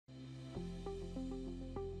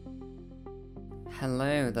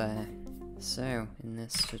Hello there. So in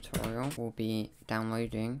this tutorial we'll be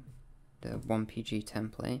downloading the 1PG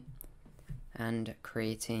template and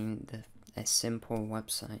creating a simple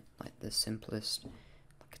website, like the simplest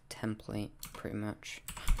template pretty much,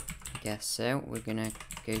 I guess. So we're gonna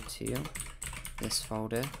go to this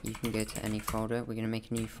folder. You can go to any folder. We're gonna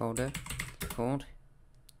make a new folder called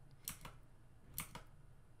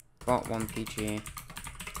bot1pg.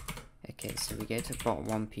 Okay, so we go to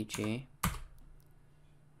bot1pg.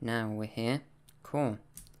 Now we're here. Cool.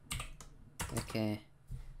 Okay,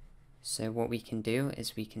 so what we can do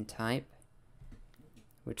is we can type,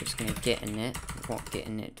 we're just going to git init. What git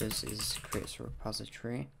init does is creates a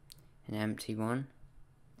repository, an empty one.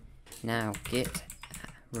 Now git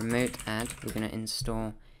remote add, we're going to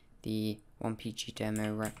install the 1pg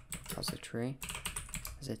demo repository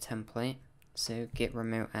as a template. So git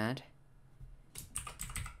remote add,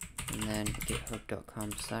 and then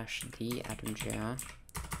github.com/the-adamjr.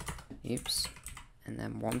 Oops, and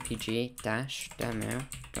then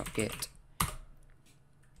 1pg-demo.git.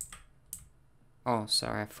 Oh,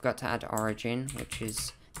 sorry, I forgot to add origin, which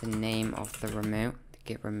is the name of the remote, the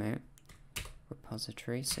git remote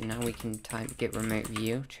repository. So now we can type git remote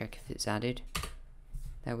view, check if it's added.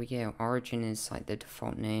 There we go. Origin is like the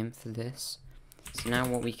default name for this. So now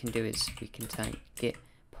what we can do is we can type git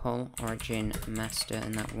pull origin master,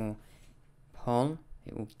 and that will pull,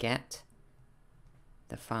 it will get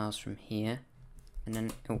the files from here, and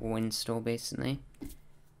then it will install basically.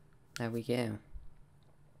 There we go.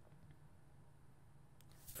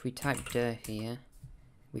 If we type dir here,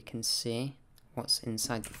 we can see what's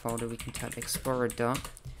inside the folder. We can type explorer dot.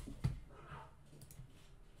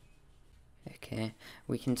 Okay,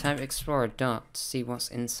 we can type explorer dot to see what's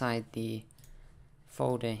inside the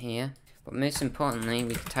folder here. But most importantly,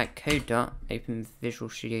 we can type code dot, open Visual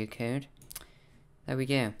Studio Code. There we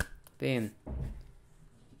go. Boom.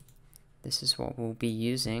 This is what we'll be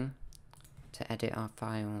using to edit our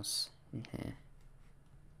files in here.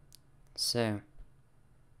 So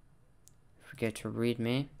if we go to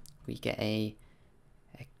readme, we get a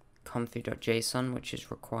config.json, which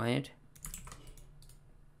is required.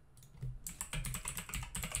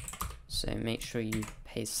 So make sure you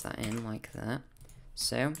paste that in like that.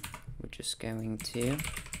 So we're just going to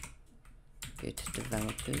go to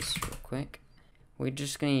developers real quick. We're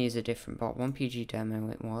just going to use a different bot, 1PG demo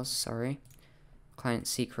it was, sorry. Client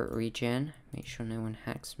secret regen, make sure no one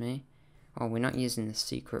hacks me. Oh, we're not using the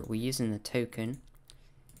secret, we're using the token.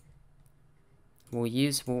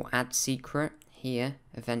 We'll add secret here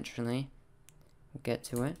eventually. We'll get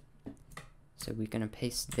to it. So we're going to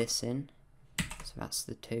paste this in. So that's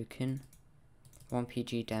the token.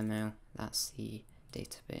 1PG demo, that's the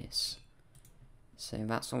database. So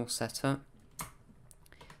that's all set up.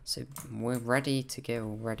 So we're ready to go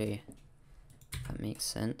already. If that makes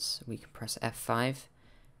sense. We can press F5.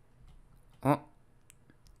 Oh,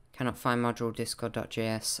 cannot find module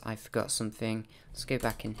discord.js. I forgot something. Let's go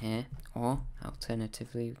back in here. Or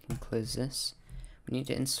alternatively, we can close this. We need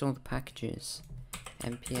to install the packages.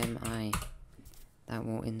 NPM I. That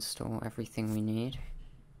will install everything we need.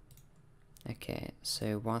 Okay,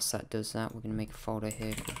 so whilst that does that, we're going to make a folder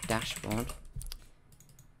here called dashboard.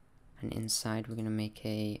 And inside we're going to make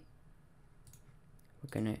a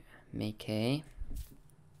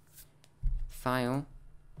file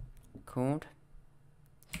called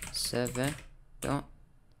server.js.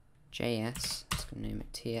 I'm just going to name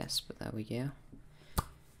it TS, but there we go.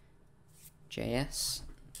 JS.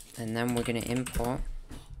 And then we're going to import,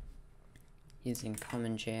 using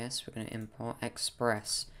common.js, we're going to import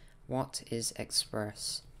Express. What is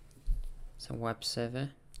Express? It's a web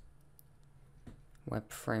server.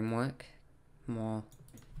 Web framework, more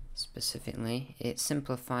specifically. It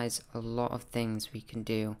simplifies a lot of things we can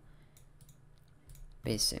do,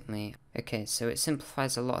 basically. Okay, so it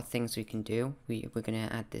simplifies a lot of things we can do. We're going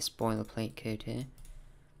to add this boilerplate code here.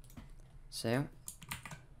 So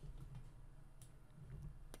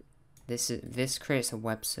this creates a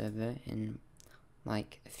web server in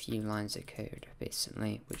like a few lines of code,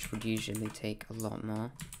 basically, which would usually take a lot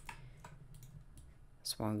more.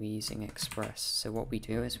 That's why we're using Express. So what we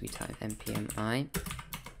do is we type npm I,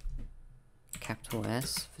 capital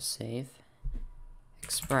S for save,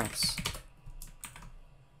 Express.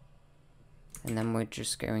 And then we're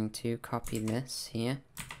just going to copy this here,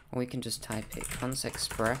 or we can just type it const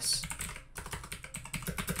express.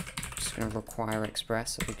 Just going to require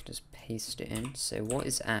Express, so we can just paste it in. So what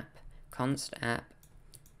is app? Const app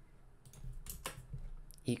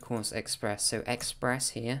equals Express. So Express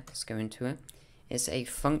here, let's go into it. It's a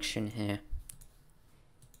function here.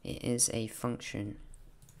 It is a function.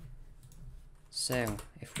 So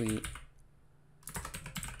if we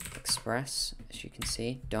express, as you can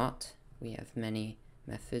see, dot, we have many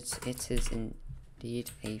methods. It is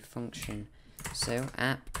indeed a function. So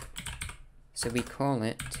app, so we call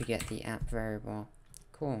it to get the app variable.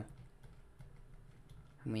 Cool.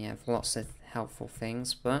 And we have lots of helpful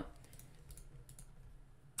things, but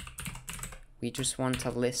we just want to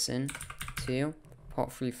listen to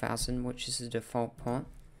port 3000, which is the default port.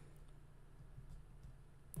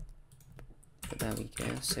 But there we go.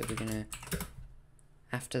 So we're gonna,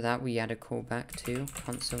 after that we add a callback to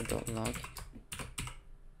console.log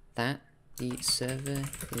that the server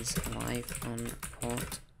is live on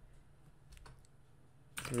port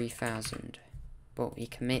 3000. But we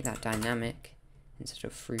can make that dynamic instead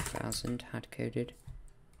of 3000 hard coded.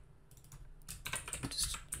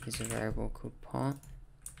 Just use a variable called port.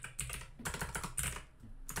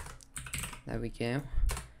 There we go.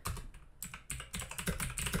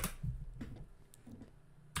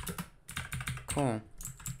 Cool.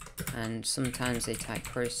 And sometimes they type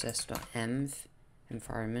process.env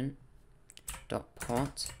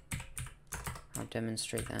environment.port. I'll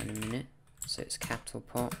demonstrate that in a minute. So it's capital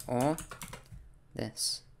port or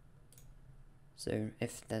this. So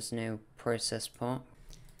if there's no process port,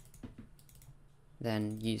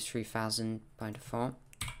 then use 3000 by default.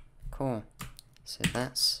 Cool. So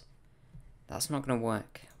that's not going to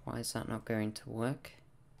work. Why is that not going to work?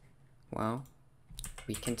 Well,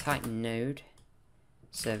 we can type node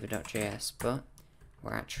server.js, but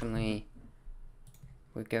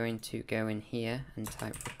we're going to go in here and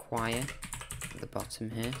type require at the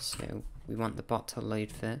bottom here. So we want the bot to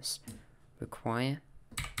load first. Require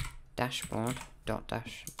dashboard dot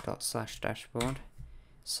slash dashboard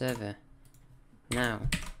server. Now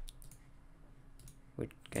we're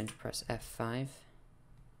going to press F5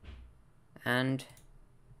 and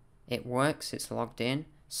it works. It's logged in.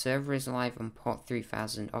 Server is live on port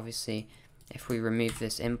 3000. Obviously, if we remove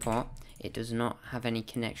this import, it does not have any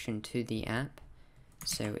connection to the app,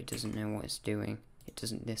 so it doesn't know what it's doing.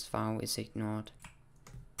 This file is ignored.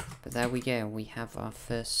 But there we go, we have our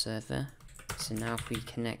first server. So now if we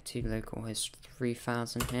connect to localhost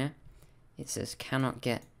 3000 here, it says cannot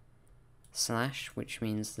get /, which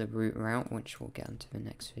means the root route, which we'll get into the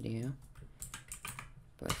next video.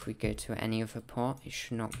 But if we go to any other port, it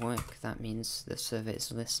should not work. That means the server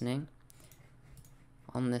is listening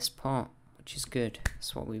on this port, which is good.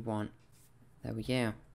 That's what we want. There we go.